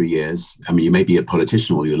 2 or 3 years. I mean, you may be a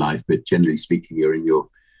politician all your life, but generally speaking, you're in your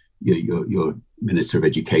Minister of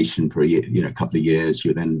Education for a couple of years.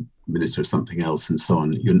 You're then Minister of something else, and so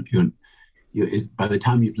on. By the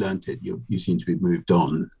time you've learnt it, you seem to be moved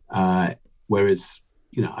on. Whereas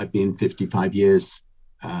I've been 55 years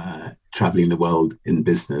traveling the world in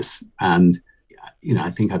business, and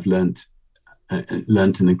I think I've learnt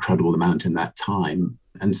an incredible amount in that time.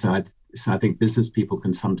 And so I think business people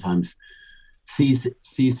can sometimes see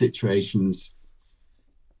situations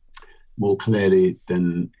more clearly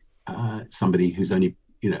than somebody who's only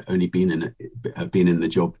been in the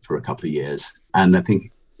job for a couple of years. And I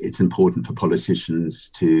think it's important for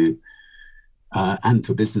politicians to and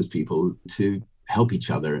for business people to help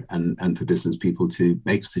each other, and for business people to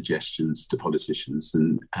make suggestions to politicians,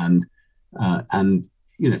 and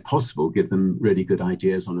if possible, give them really good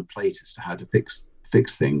ideas on a plate as to how to fix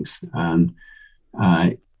things.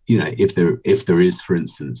 If there is, for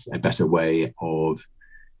instance, a better way of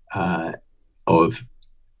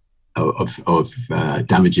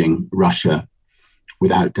damaging Russia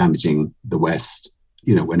without damaging the West,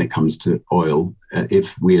 when it comes to oil,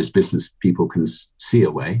 if we as business people can see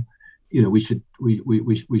a way, we should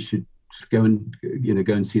go and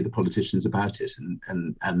see the politicians about it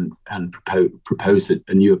and propose a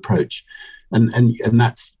new approach, and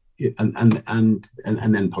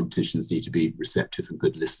then politicians need to be receptive and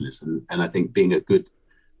good listeners, and I think being a good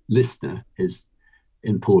listener is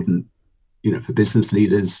important, for business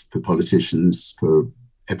leaders, for politicians, for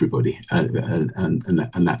everybody,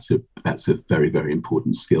 and that's a very, very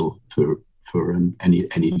important skill for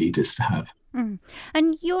any leaders to have.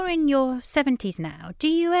 And you're in your 70s now. Do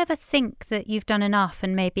you ever think that you've done enough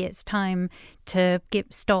and maybe it's time to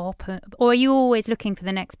stop? Or are you always looking for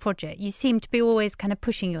the next project? You seem to be always kind of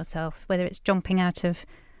pushing yourself, whether it's jumping out of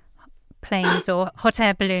planes or hot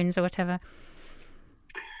air balloons or whatever.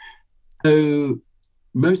 So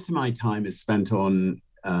most of my time is spent on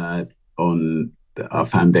our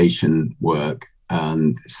foundation work.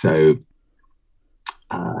 And so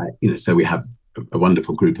we have a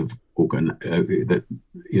wonderful group of that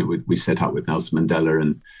we set up with Nelson Mandela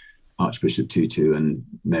and Archbishop Tutu and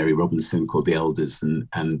Mary Robinson, called the Elders,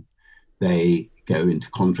 and they go into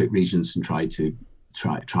conflict regions and try to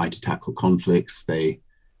tackle conflicts. They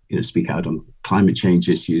speak out on climate change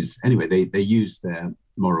issues. Anyway, they use their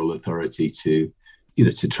moral authority to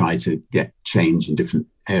try to get change in different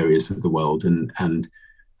areas of the world, and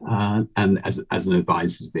as an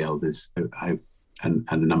advisor to the Elders, and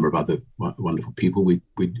a number of other wonderful people, we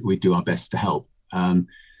do our best to help. And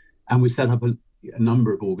we set up a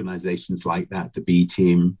number of organizations like that, the B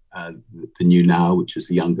Team, the New Now, which is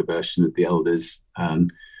the younger version of the Elders,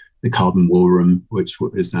 the Carbon War Room, which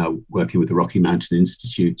is now working with the Rocky Mountain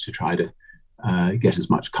Institute to try to get as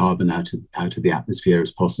much carbon out of the atmosphere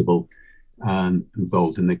as possible.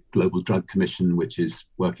 Involved in the Global Drug Commission, which is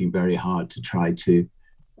working very hard to try to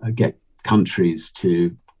get countries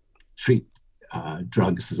to treat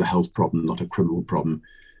drugs as a health problem, not a criminal problem.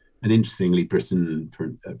 And interestingly, Britain,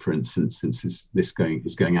 for instance, since this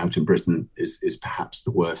is going out in Britain, is perhaps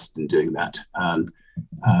the worst in doing that.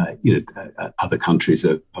 Other countries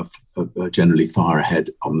are generally far ahead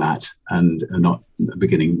on that, and are not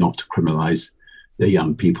beginning not to criminalize their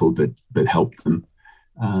young people, but help them.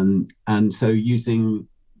 And so using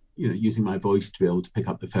my voice to be able to pick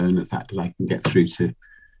up the phone, the fact that I can get through to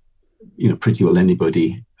pretty well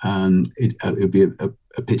anybody, it would be a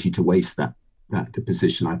pity to waste the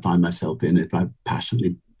position I find myself in if I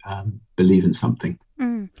passionately believe in something.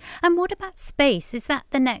 And what about space? Is that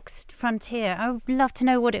the next frontier? I would love to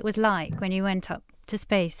know what it was like when you went up to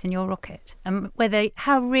space in your rocket, and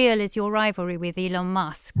how real is your rivalry with Elon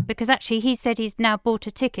Musk? Because actually he said he's now bought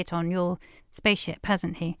a ticket on your spaceship,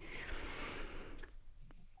 hasn't he?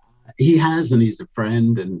 He has, and he's a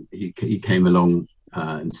friend, and he came along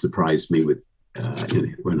and surprised me with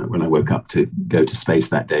when I woke up to go to space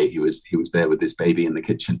that day. He was there with his baby in the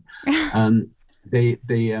kitchen,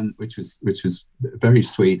 which was very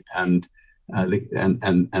sweet, and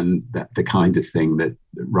the kind of thing that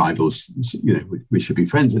rivals. We should be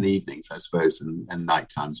friends in the evenings, I suppose, and night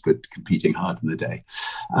times, but competing hard in the day.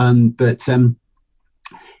 But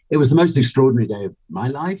it was the most extraordinary day of my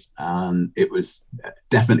life. It was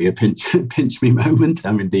definitely a pinch me moment.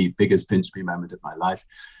 I mean, the biggest pinch me moment of my life.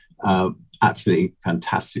 Absolutely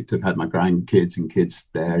fantastic to have had my grandkids and kids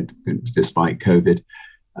there despite COVID.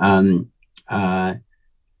 And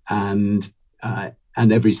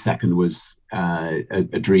every second was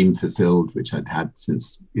a dream fulfilled, which I'd had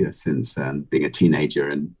since being a teenager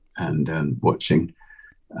and watching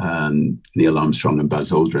Neil Armstrong and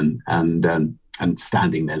Buzz Aldrin, and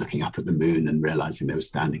standing there looking up at the moon and realizing they were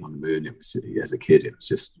standing on the moon. It was, as a kid, it was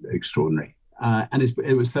just extraordinary. And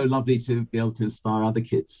it was so lovely to be able to inspire other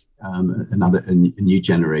kids, a new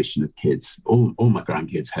generation of kids. All my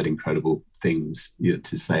grandkids had incredible things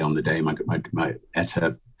to say on the day. My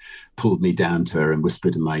Etta pulled me down to her and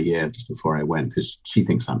whispered in my ear just before I went, because she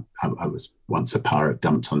thinks I was once a pirate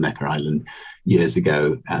dumped on Necker Island years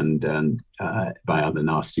ago, and by other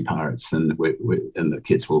nasty pirates, and the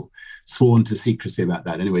kids were sworn to secrecy about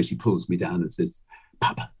that. Anyway, she pulls me down and says,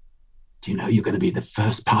 "Papa, do you know you're going to be the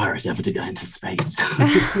first pirate ever to go into space?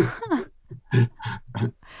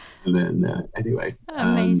 And then anyway.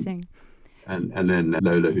 Amazing. And then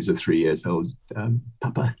Lola, who's 3 years old,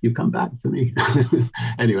 Papa, you come back for me.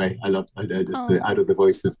 Anyway, I know just out of the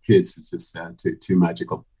voice of kids, it's just too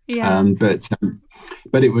magical. Yeah.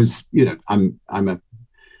 But it was, I'm a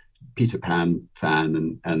Peter Pan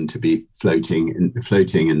fan, and to be floating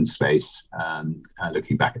in space,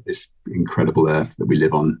 looking back at this incredible Earth that we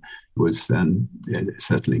live on, was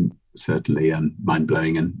certainly mind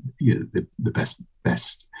blowing, and the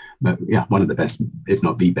best. One of the best, if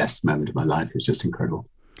not the best moment of my life. It's just incredible.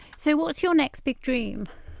 So what's your next big dream?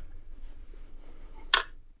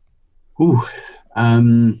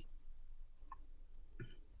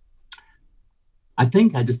 I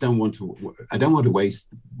think I just don't want to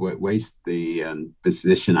waste the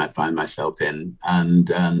position I find myself in.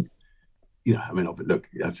 And look,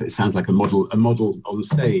 it sounds like a model on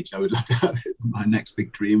stage. I would love to have it. My next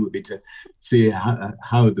big dream would be to see how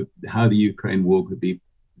the Ukraine war could be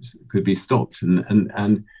stopped,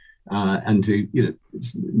 and to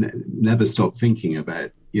never stop thinking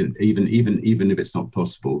about even if it's not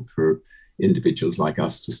possible for individuals like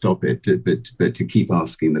us to stop it, but to keep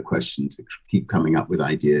asking the question, to keep coming up with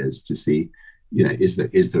ideas, to see is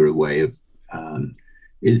there a way of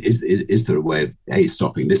is there a way of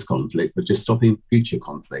stopping this conflict, but just stopping future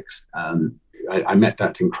conflicts. I met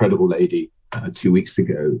that incredible lady 2 weeks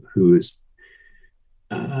ago who was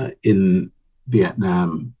in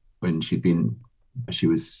Vietnam when she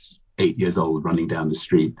was 8 years old, running down the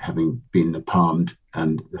street, having been napalmed,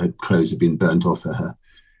 and her clothes had been burnt off of her.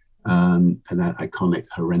 And that iconic,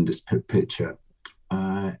 horrendous picture.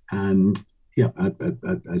 I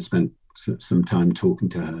spent some time talking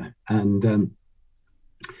to her, and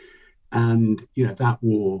that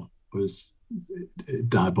war was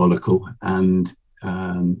diabolical, and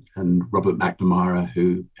Robert McNamara,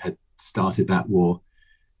 who had started that war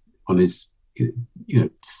on his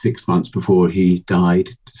 6 months before he died,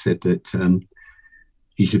 said that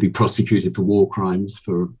he should be prosecuted for war crimes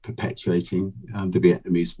for perpetuating the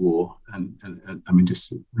Vietnamese war, and I mean,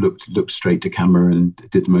 just looked straight to camera and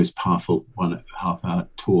did the most powerful 1.5-hour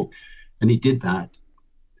talk, and he did that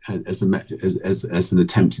as an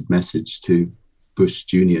attempted message to Bush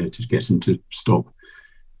Jr. to get him to stop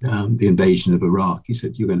the invasion of Iraq. He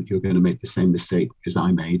said, "You're going to make the same mistake as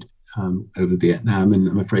I made over Vietnam," and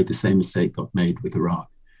I'm afraid the same mistake got made with Iraq.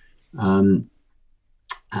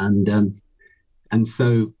 And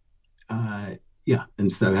so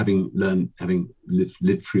having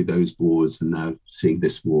lived through those wars, and now seeing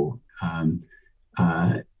this war,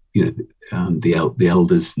 the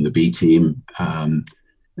elders and the B team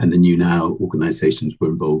and the New Now organisations we're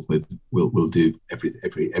involved with will do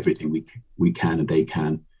everything we can and they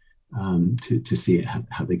can to see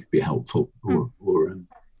how they could be helpful or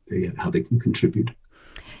how they can contribute.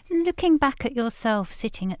 Looking back at yourself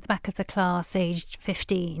sitting at the back of the class, aged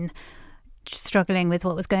 15, struggling with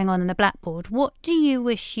what was going on in the blackboard, what do you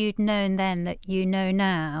wish you'd known then that you know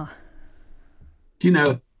now?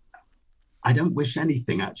 I don't wish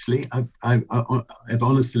anything, actually. I've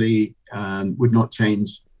honestly would not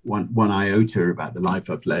change one iota about the life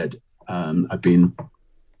I've led. I've been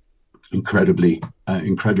incredibly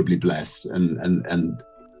blessed, and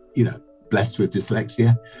blessed with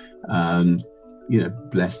dyslexia,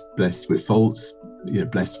 blessed with faults,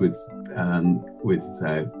 blessed with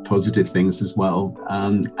positive things as well,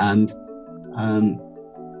 and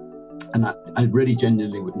I really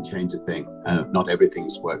genuinely wouldn't change a thing. Not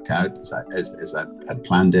everything's worked out as I had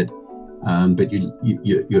planned it, but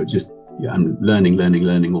you're just I'm learning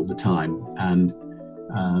all the time, and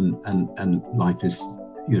life is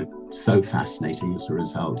so fascinating as a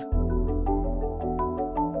result.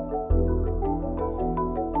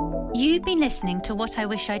 You've been listening to What I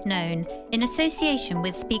Wish I'd Known in association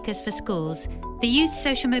with Speakers for Schools, the youth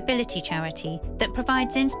social mobility charity that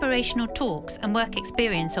provides inspirational talks and work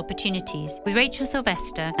experience opportunities, with Rachel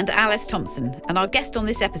Sylvester and Alice Thompson, and our guest on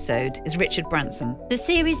this episode is Richard Branson. The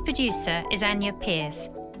series producer is Anya Pierce.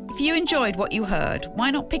 If you enjoyed what you heard, why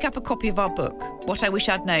not pick up a copy of our book, What I Wish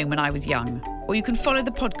I'd Known When I Was Young? Or you can follow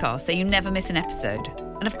the podcast so you never miss an episode.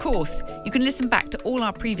 And of course, you can listen back to all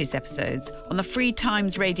our previous episodes on the free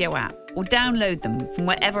Times Radio app, or download them from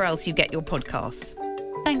wherever else you get your podcasts.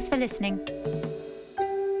 Thanks for listening.